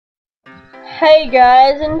Hey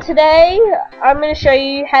guys, and today I'm going to show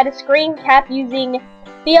you how to screen cap using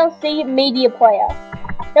VLC Media Player.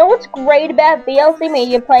 Now what's great about VLC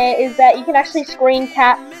Media Player is that you can actually screen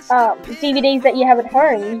cap DVDs that you have at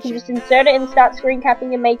home. You can just insert it and start screen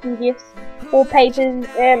capping and making GIFs, wallpapers,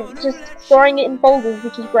 and just storing it in folders,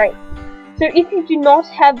 which is great. So if you do not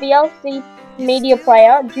have VLC Media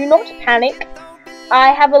Player, do not panic. I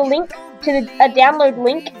have a link to a download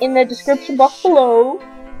link in the description box below.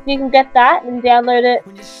 You can get that and download it,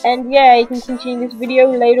 and yeah, you can continue this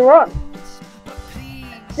video later on.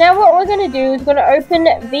 Now what we're going to do is we're going to open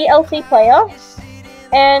VLC Player,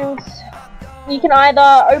 and you can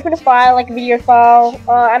either open a file, like a video file.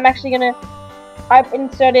 I've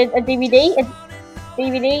inserted a DVD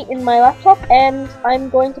in my laptop, and I'm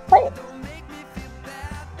going to play it.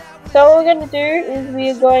 So what we're going to do is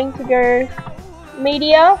we're going to go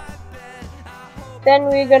Media, then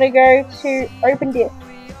we're going to go to Open Disk.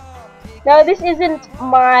 Now this isn't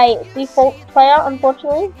my default player,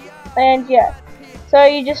 unfortunately, and yeah, so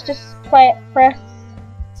you just press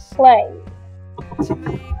play,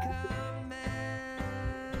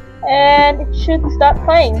 and it should start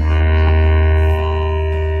playing.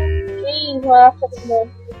 Jeez, my laptop is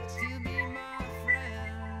moving.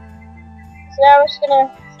 So now we're just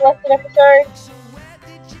gonna select an episode.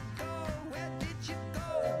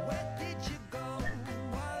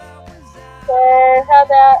 So how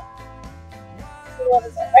about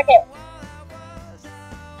okay.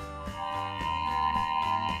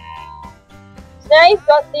 So now you've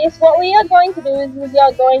got this. What we are going to do is we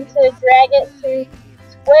are going to drag it to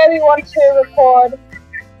where we want to record.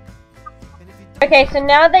 Okay, so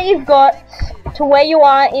now that you've got to where you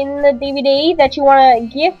are in the DVD that you want to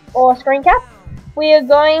GIF or screen cap, we are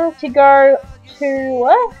going to go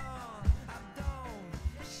to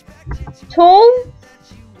Tools,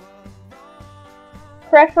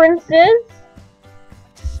 Preferences,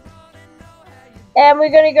 and we're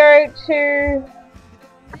going to go to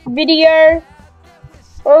Video.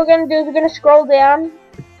 What we're going to do is we're going to scroll down,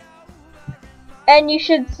 and you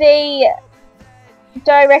should see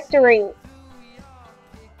Directory,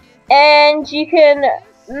 and you can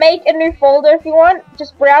make a new folder if you want.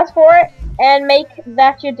 Just browse for it and make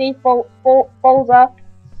that your default folder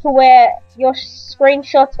to where your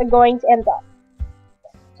screenshots are going to end up.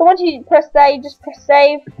 So once you press that, you just press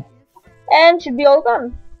save, and it should be all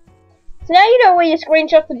done. So now you know where your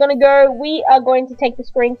screenshots are going to go. We are going to take the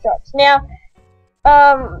screenshots. Now,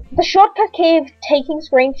 the shortcut key of taking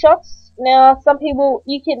screenshots. Now, some people,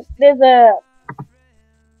 there's a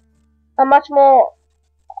much more,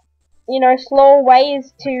 slower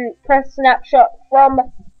ways to press snapshot from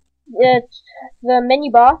the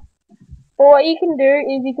menu bar. But what you can do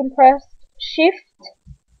is you can press Shift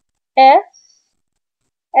S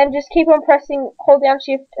and just keep on pressing, hold down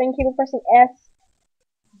Shift and keep on pressing S,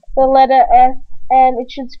 the letter S, and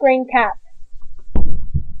it should screen cap.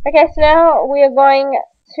 Okay, so now we are going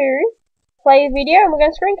to play a video and we're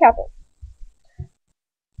going to screen cap it.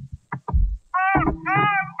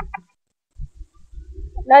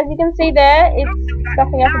 And as you can see there, it's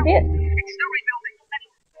stuffing up a bit.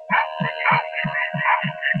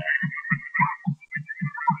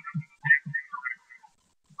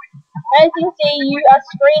 As you can see, you are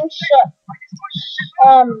screen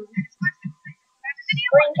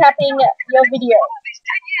capping your video.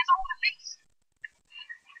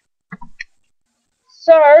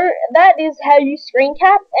 So that is how you screen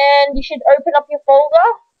cap, and you should open up your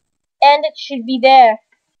folder and it should be there.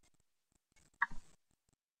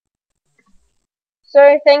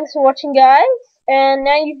 So thanks for watching, guys, and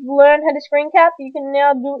now you've learned how to screen cap, you can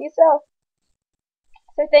now do it yourself.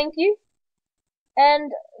 So thank you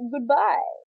and goodbye.